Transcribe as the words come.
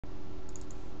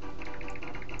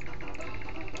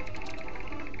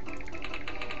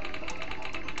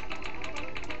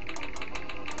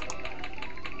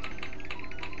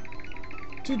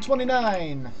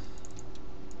229.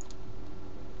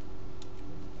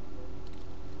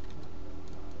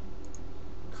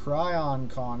 Krion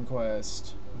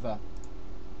Conquest.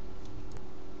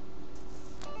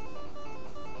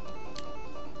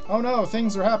 Oh no,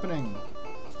 things are happening!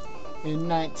 In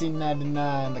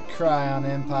 1999, the Krion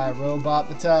Empire Robot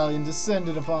Battalion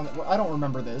descended upon... Well, I don't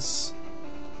remember this.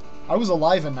 I was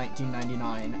alive in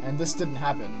 1999, and this didn't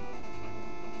happen.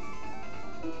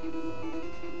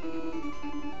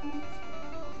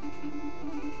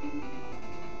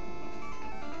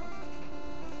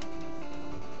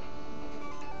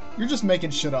 You're just making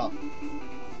shit up.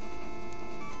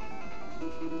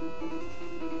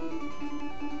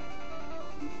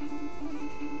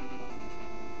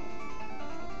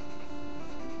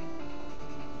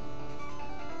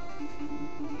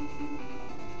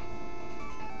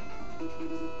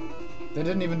 They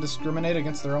didn't even discriminate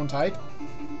against their own type?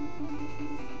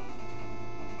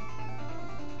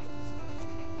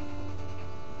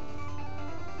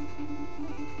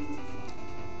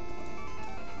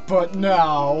 But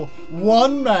now,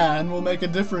 one man will make a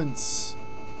difference.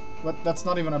 But that's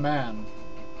not even a man.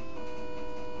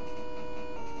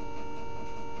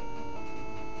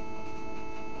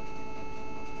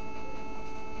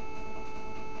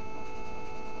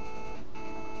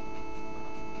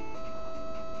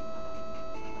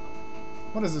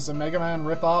 What is this, a Mega Man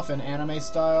ripoff in anime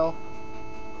style?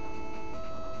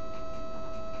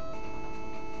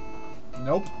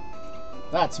 Nope.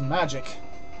 That's magic.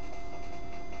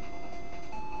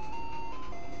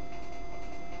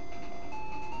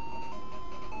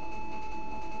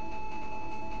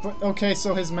 But, okay,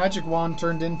 so his magic wand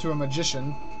turned into a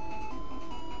magician.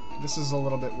 This is a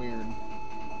little bit weird.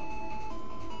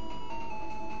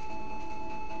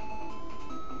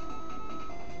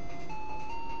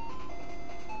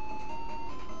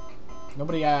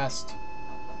 Nobody asked.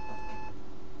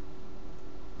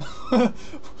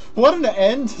 What an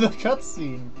end to the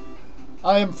cutscene!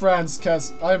 I am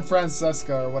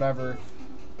Francesca, or whatever.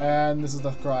 And this is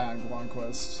the Krion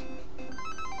Conquest.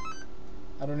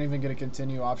 I don't even get a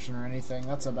continue option or anything.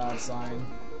 That's a bad sign.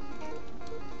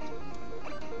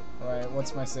 Alright,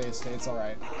 what's my save states?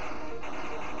 Alright.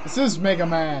 This is Mega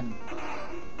Man!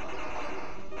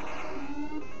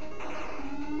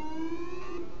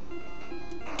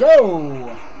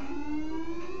 Go!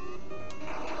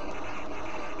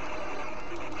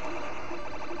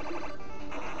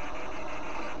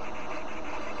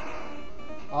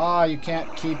 Ah, you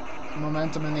can't keep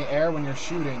momentum in the air when you're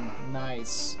shooting.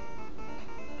 Nice.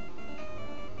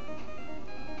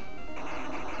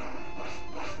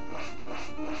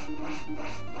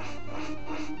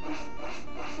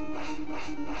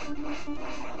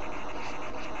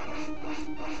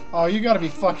 Oh, you gotta be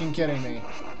fucking kidding me.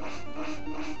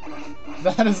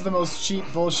 That is the most cheap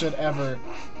bullshit ever.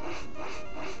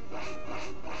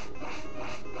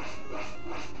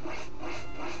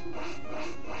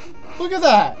 Look at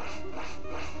that!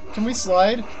 Can we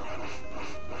slide?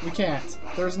 We can't.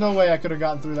 There's no way I could have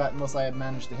gotten through that unless I had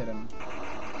managed to hit him.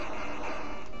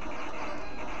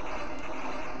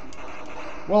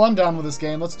 Well, I'm down with this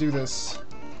game. Let's do this.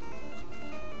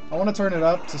 I want to turn it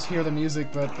up to hear the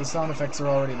music, but the sound effects are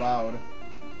already loud.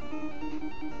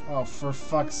 Oh, for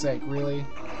fuck's sake, really?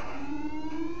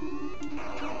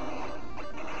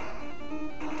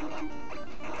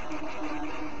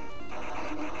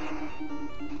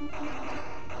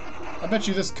 I bet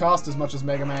you this cost as much as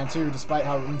Mega Man 2, despite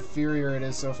how inferior it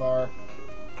is so far.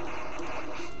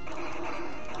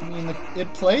 I mean,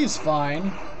 it plays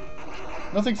fine.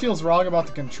 Nothing feels wrong about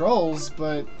the controls,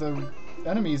 but the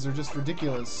enemies are just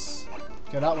ridiculous.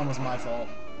 Okay, that one was my fault.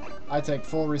 I take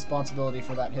full responsibility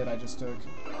for that hit I just took.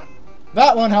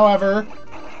 That one, however...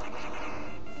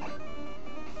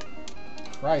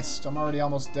 Christ, I'm already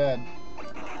almost dead.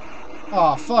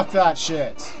 Aw, oh, fuck that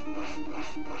shit.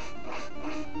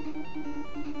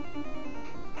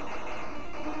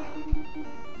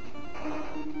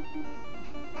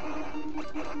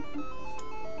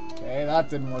 Okay, that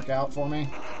didn't work out for me.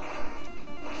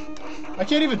 I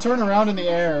can't even turn around in the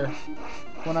air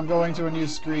when I'm going to a new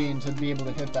screen to be able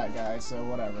to hit that guy, so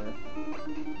whatever.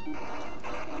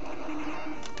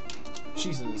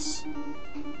 Jesus.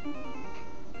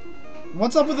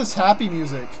 What's up with this happy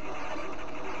music?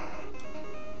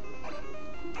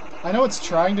 I know it's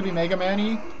trying to be Mega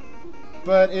Man-y,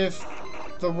 but if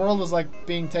the world was like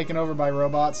being taken over by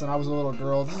robots and I was a little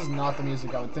girl, this is not the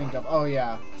music I would think of. Oh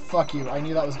yeah, fuck you, I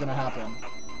knew that was gonna happen.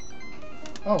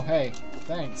 Oh hey,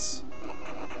 thanks.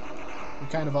 You're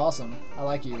kind of awesome. I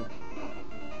like you.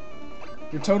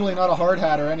 You're totally not a hard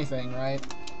hat or anything, right?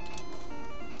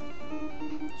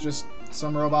 Just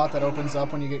some robot that opens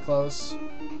up when you get close.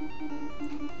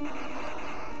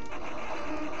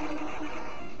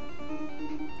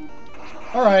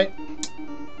 Alright.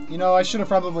 You know, I should have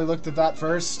probably looked at that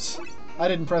first. I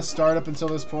didn't press start up until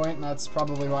this point, and that's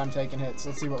probably why I'm taking hits.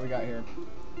 Let's see what we got here.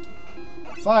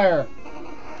 Fire!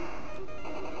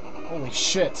 Holy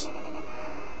shit.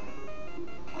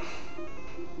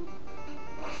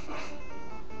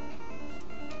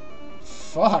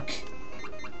 Fuck.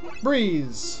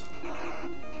 Breeze.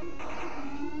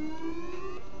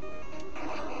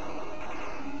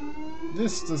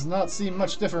 This does not seem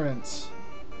much different.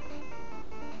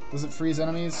 Does it freeze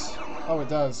enemies? Oh, it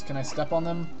does. Can I step on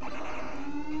them?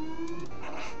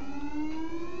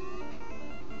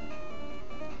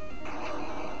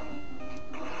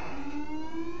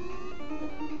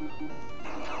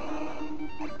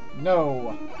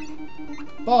 No.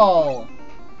 Ball.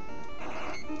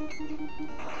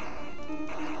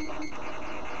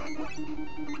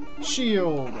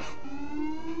 Shield.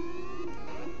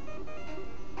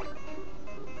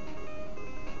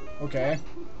 Okay.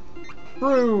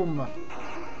 Broom.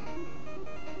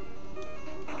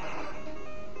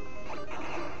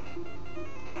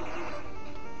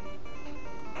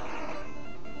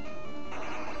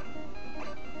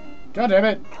 God damn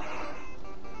it.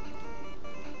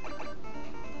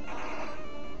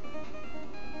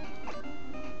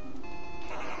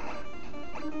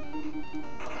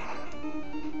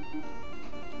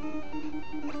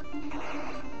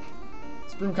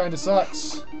 This broom kinda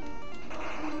sucks.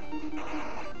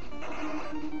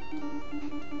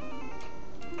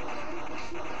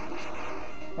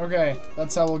 Okay,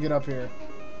 that's how we'll get up here.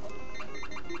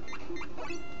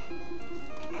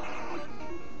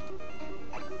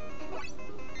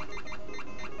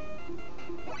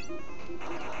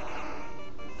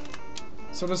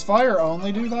 So does fire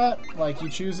only do that? Like, you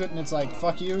choose it and it's like,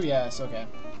 fuck you? Yes, okay.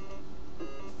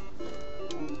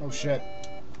 Oh, shit.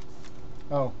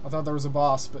 Oh, I thought there was a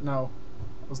boss, but no.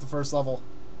 It was the first level.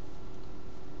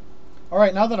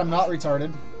 Alright, now that I'm not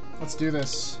retarded, let's do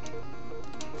this.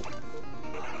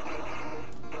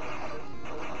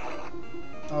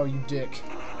 Oh, you dick.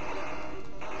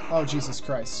 Oh, Jesus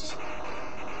Christ.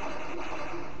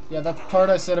 Yeah, that part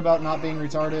I said about not being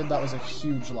retarded, that was a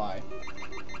huge lie.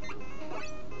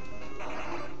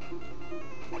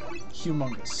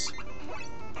 Humongous.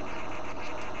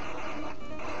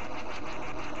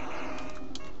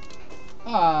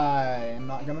 I am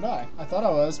not gonna die. I thought I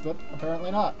was, but apparently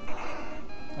not.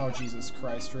 Oh, Jesus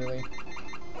Christ, really?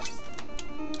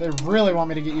 They really want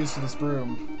me to get used to this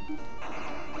broom.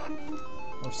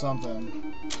 Or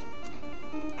something.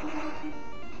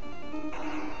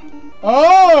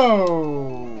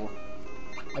 Oh!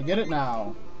 I get it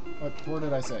now. Where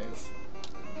did I save?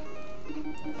 There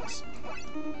it is.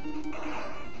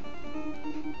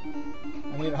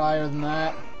 I need it higher than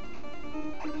that.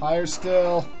 Higher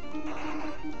still.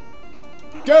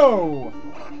 Go!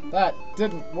 That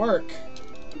didn't work.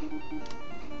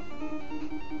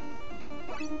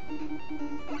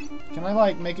 Can I,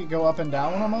 like, make it go up and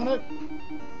down when I'm on it?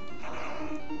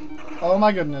 Oh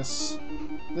my goodness.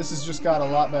 This has just got a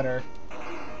lot better.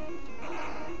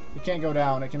 It can't go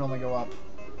down, it can only go up.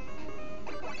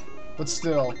 But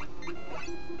still.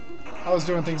 I was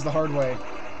doing things the hard way.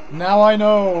 Now I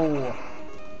know!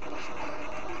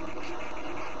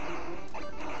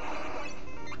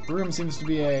 Broom seems to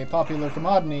be a popular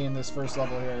commodity in this first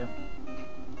level here.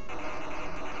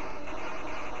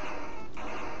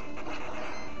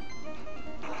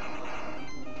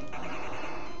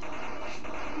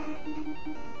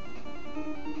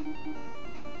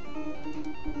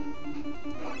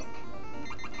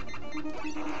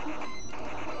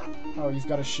 Oh, you've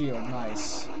got a shield.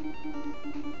 Nice.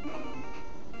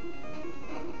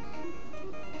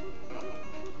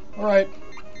 Alright.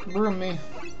 Broom me.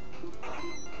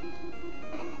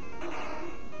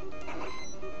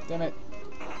 Damn it.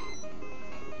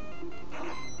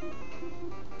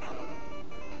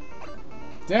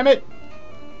 Damn it!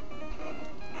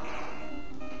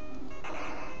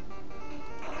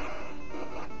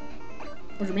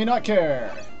 Look at me not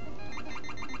care.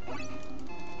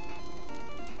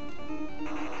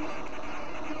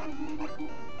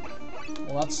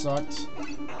 Well, that sucked.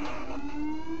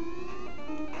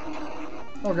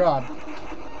 Oh god.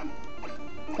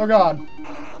 Oh god.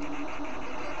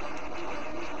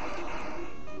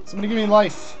 Somebody give me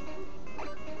life.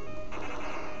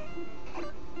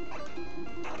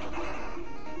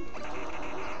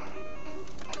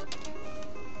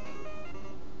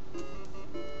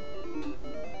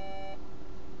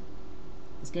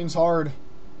 This game's hard.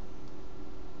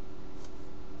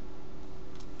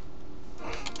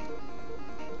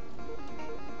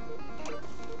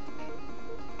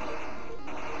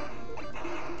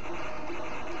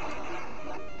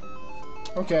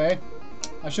 Okay.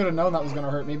 I should have known that was going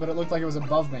to hurt me, but it looked like it was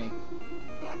above me.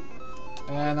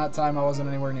 And that time I wasn't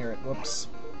anywhere near it. Whoops.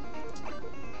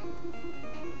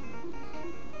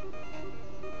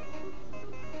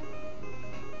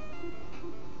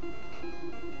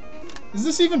 Is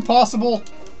this even possible?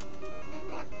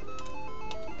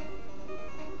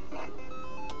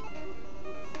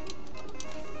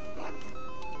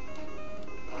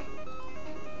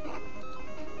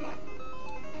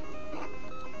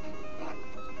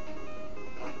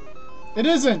 It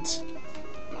isn't!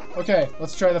 Okay,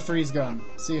 let's try the freeze gun.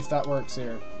 See if that works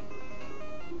here.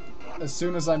 As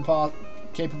soon as I'm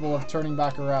capable of turning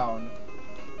back around.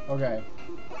 Okay.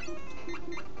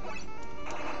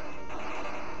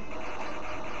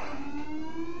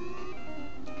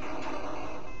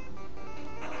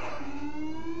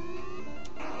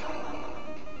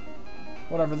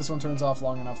 Whatever, this one turns off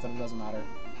long enough that it doesn't matter.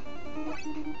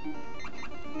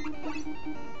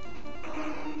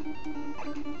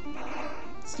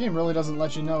 This game really doesn't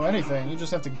let you know anything. You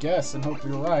just have to guess and hope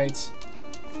you're right.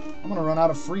 I'm gonna run out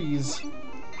of freeze.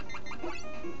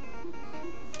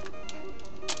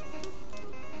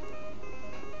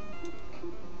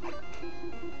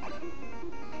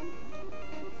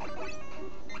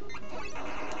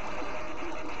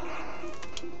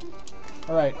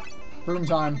 Alright, broom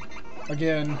time.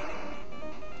 Again.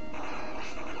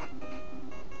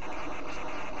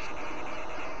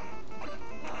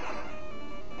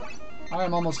 I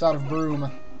am almost out of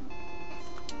broom.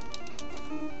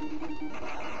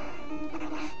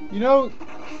 You know...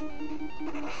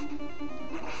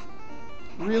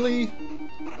 Really?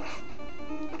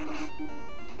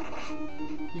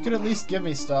 You could at least give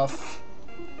me stuff.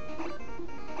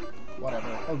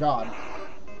 Whatever. Oh god.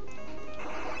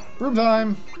 Broom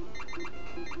time!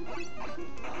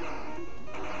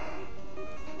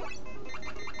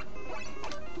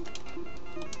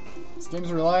 This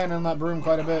game's relying on that broom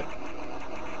quite a bit.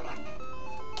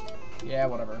 Yeah,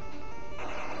 whatever.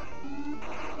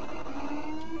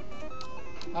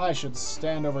 I should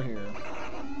stand over here.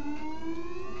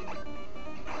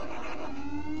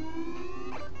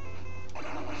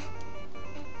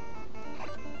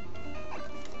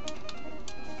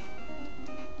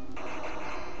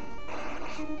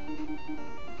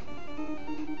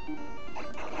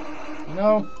 You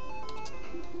know,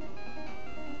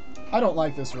 I don't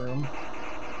like this room.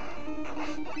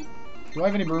 Do I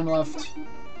have any broom left?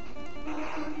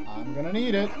 I'm gonna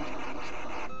need it.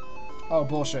 Oh,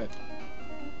 bullshit.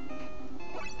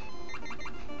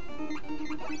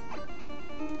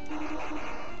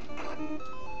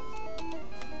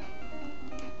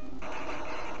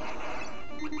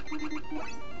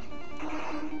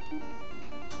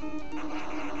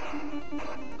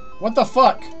 What the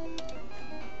fuck?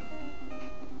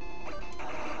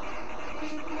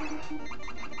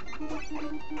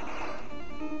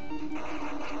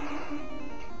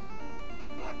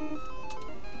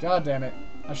 God damn it.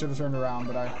 I should have turned around,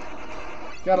 but I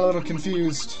got a little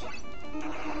confused.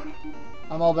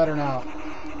 I'm all better now.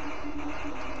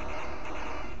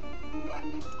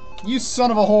 You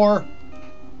son of a whore!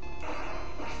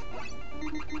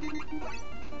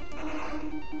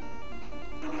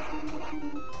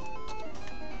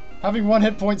 Having one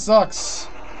hit point sucks.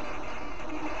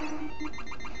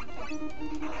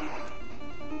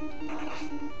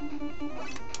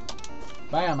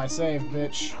 Bam, I saved,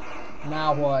 bitch.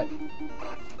 Now what?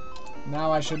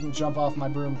 Now I shouldn't jump off my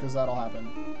broom because that'll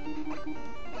happen.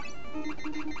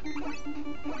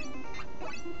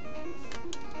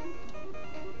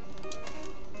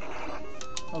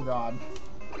 Oh god.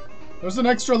 There's an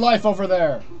extra life over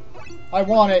there. I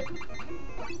want it.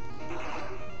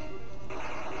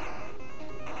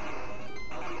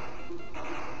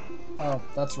 Oh,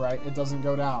 that's right. It doesn't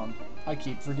go down. I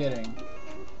keep forgetting.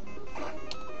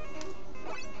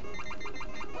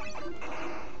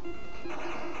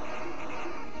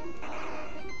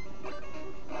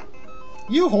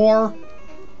 You whore!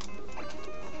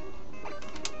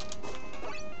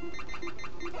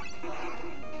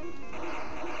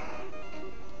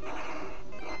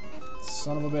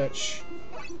 Son of a bitch.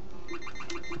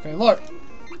 Okay, look!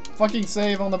 Fucking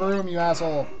save on the broom, you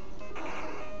asshole.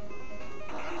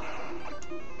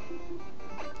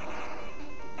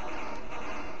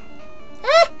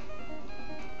 Ah!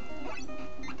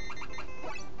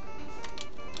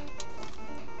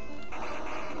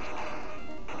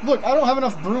 Look, I don't have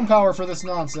enough broom power for this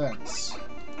nonsense.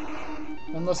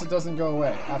 Unless it doesn't go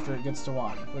away after it gets to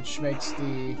 1, which makes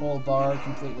the whole bar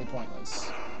completely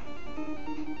pointless.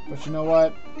 But you know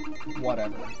what?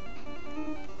 Whatever.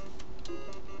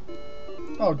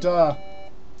 Oh, duh.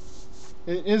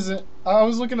 It isn't. I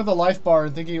was looking at the life bar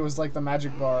and thinking it was like the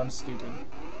magic bar. I'm stupid.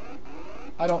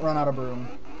 I don't run out of broom.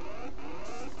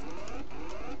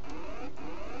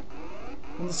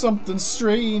 And something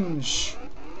strange.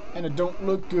 And it don't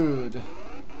look good.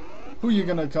 Who you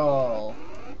gonna call?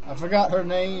 I forgot her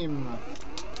name.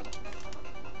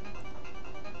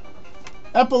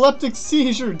 Epileptic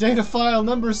seizure. Data file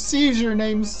number seizure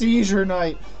name seizure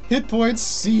night. Hit points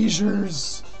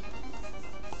seizures.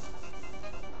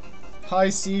 High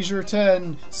seizure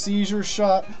 10. Seizure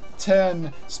shot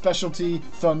 10. Specialty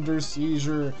thunder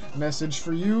seizure. Message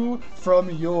for you from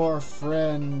your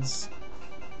friends.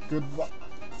 Good.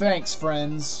 Thanks,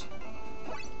 friends.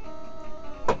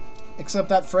 Except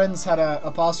that friends had a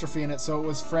apostrophe in it, so it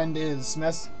was friend is.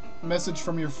 Message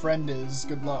from your friend is.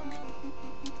 Good luck.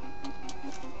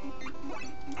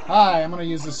 Hi, I'm gonna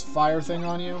use this fire thing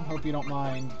on you. Hope you don't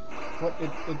mind. What?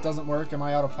 It doesn't work? Am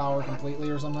I out of power completely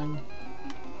or something?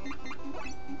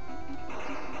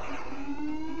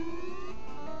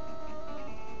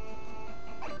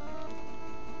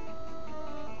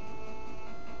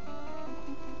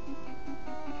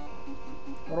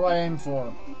 What do I aim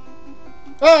for?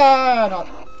 Ah, not.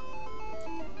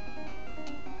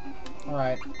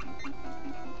 Alright.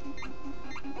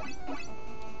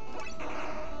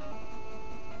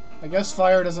 I guess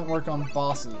fire doesn't work on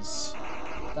bosses.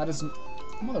 That is...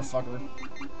 Motherfucker.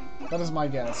 That is my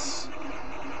guess.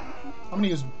 I'm gonna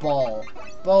use ball.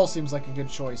 Ball seems like a good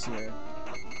choice here.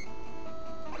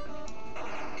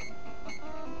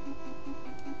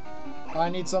 I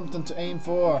need something to aim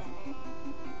for.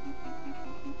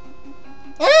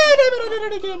 Ah, damn it, I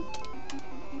did it again!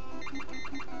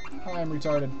 I'm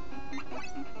retarded.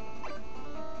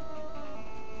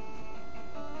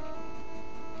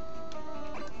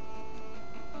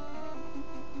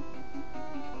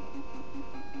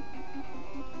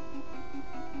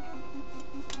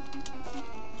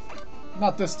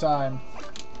 Not this time.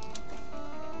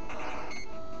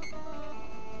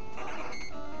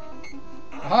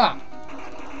 Aha!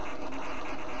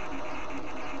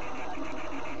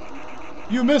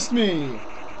 You missed me!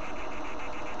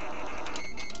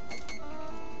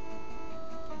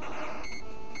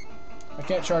 I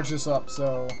can't charge this up,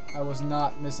 so I was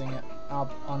not missing it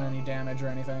up on any damage or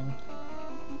anything.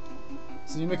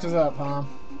 So you mix it up, huh?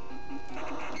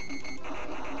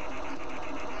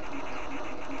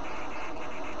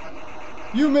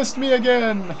 You missed me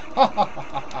again! Ha ha ha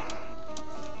ha ha!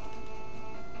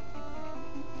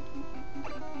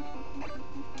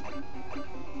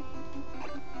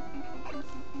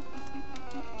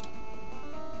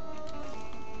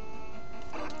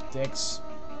 Dicks.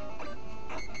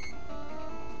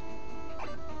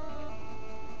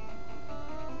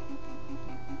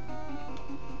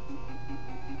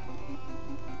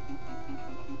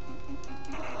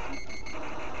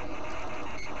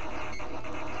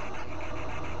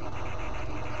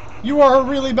 You are a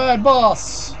really bad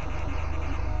boss! I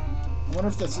wonder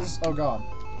if this is... Oh god.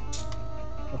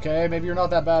 Okay, maybe you're not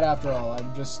that bad after all.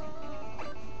 I'm just...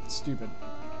 stupid.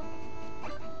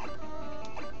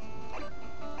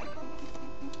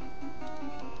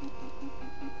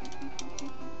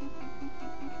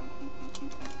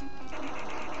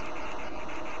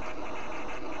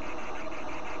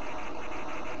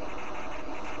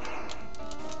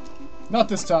 Not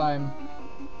this time.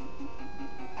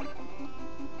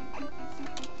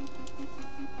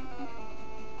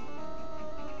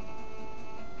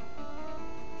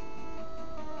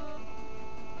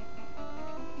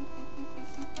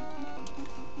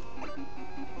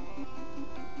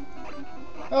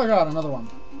 Oh god, another one.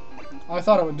 I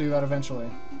thought it would do that eventually.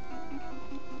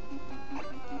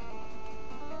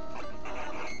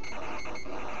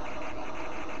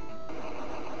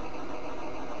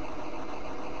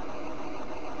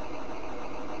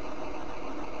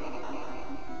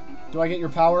 Do I get your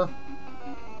power?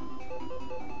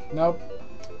 Nope.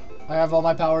 I have all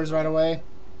my powers right away.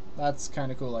 That's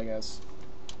kind of cool, I guess.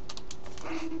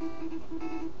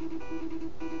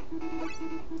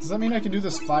 Does that mean I can do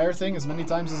this fire thing as many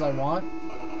times as I want?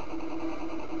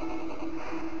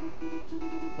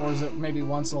 Or is it maybe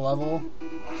once a level?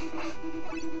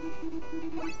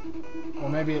 Or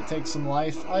maybe it takes some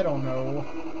life? I don't know.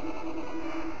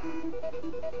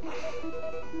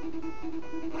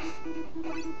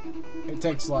 It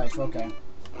takes life, okay.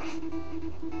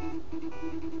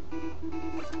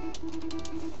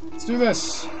 Let's do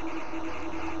this!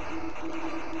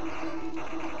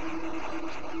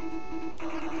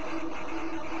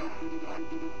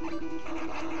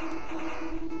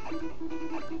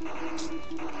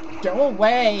 Go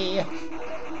away!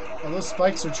 Oh, those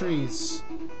spikes are trees.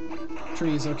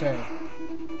 Trees, okay.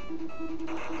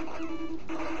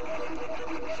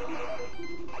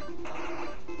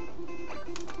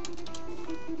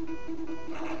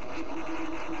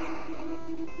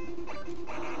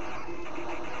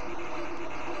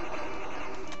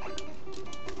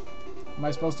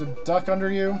 I supposed to duck under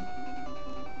you?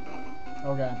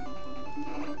 Okay.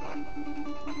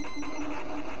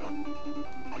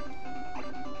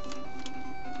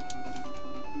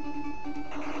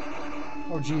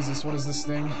 Oh Jesus, what is this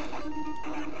thing?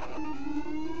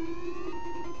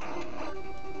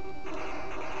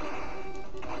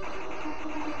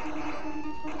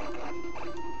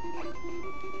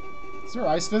 Is there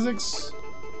ice physics?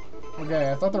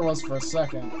 Okay, I thought there was for a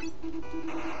second.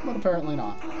 But apparently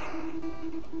not.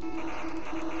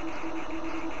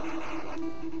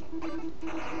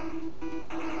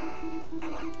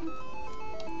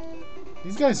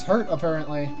 These guys hurt,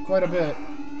 apparently, quite a bit.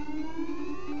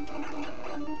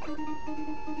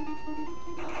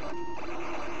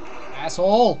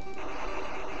 Asshole!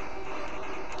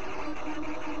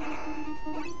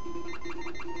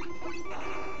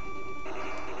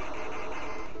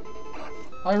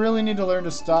 I really need to learn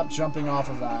to stop jumping off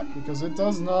of that, because it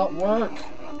does not work.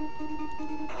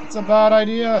 It's a bad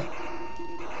idea.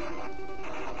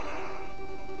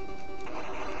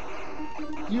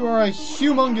 You are a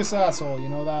humongous asshole, you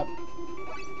know that?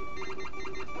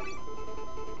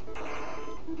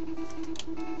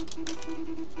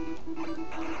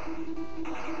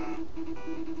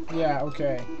 Yeah,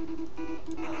 okay.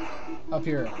 Up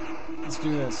here. Let's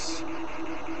do this.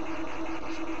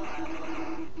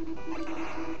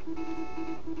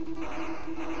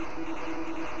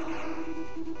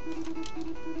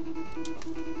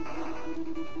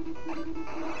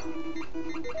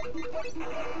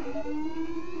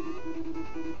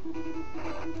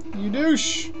 You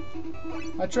douche!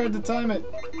 I tried to time it,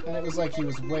 and it was like he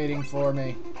was waiting for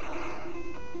me.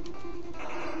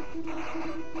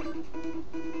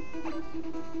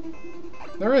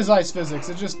 There is ice physics,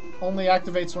 it just only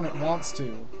activates when it wants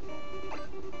to.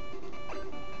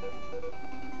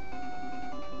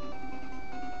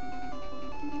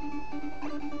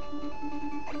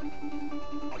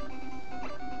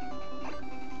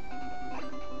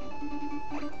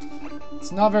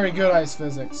 It's not very good ice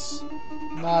physics.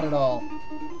 Not at all.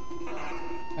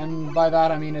 And by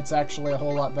that I mean it's actually a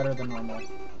whole lot better than normal.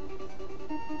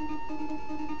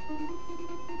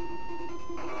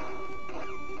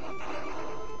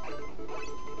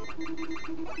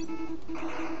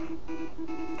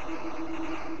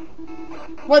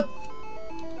 What?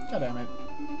 God damn it.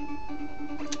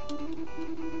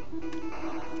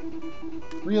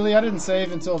 Really? I didn't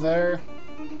save until there?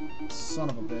 Son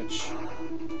of a bitch.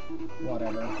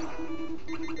 Whatever.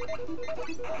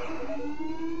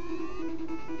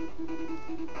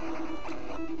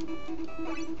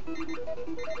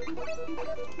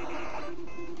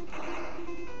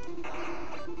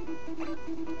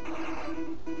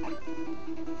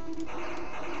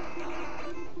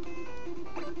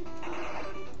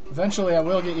 Eventually, I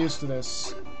will get used to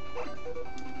this.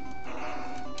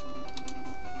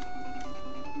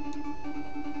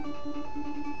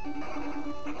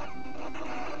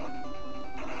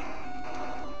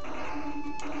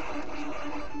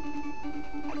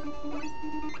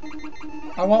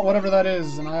 I want whatever that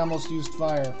is, and I almost used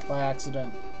fire by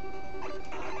accident.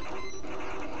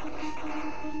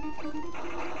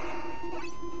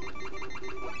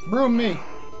 Broom me!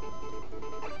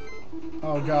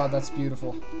 Oh god, that's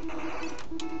beautiful.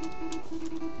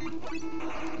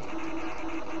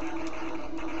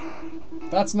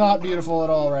 That's not beautiful at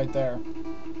all right there.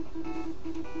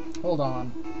 Hold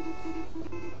on.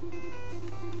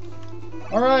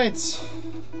 Alright!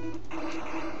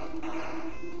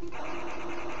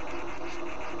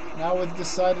 Now with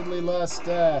decidedly less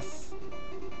death.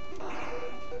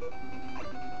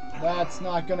 That's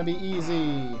not gonna be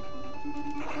easy.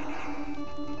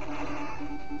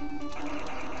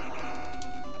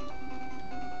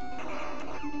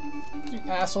 You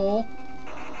asshole.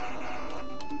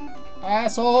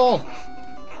 Asshole!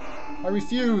 I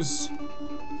refuse.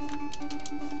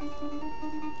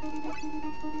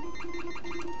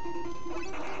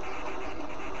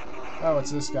 Oh,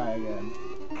 it's this guy again.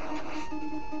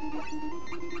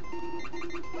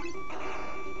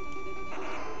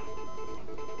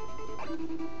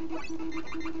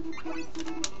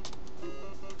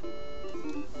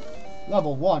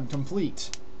 Level 1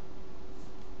 complete.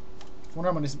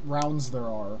 Wonder how many rounds there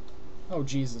are. Oh,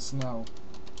 Jesus, no.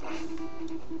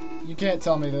 You can't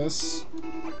tell me this.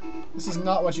 This is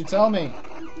not what you tell me.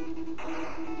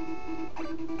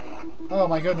 Oh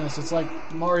my goodness, it's like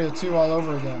Mario 2 all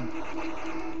over again.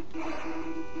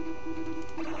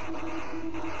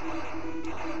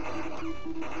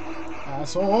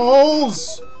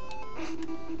 Assholes!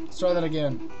 Let's try that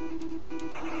again.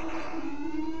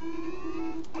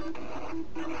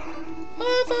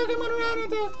 Oh, fuck, I'm gonna run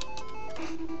into...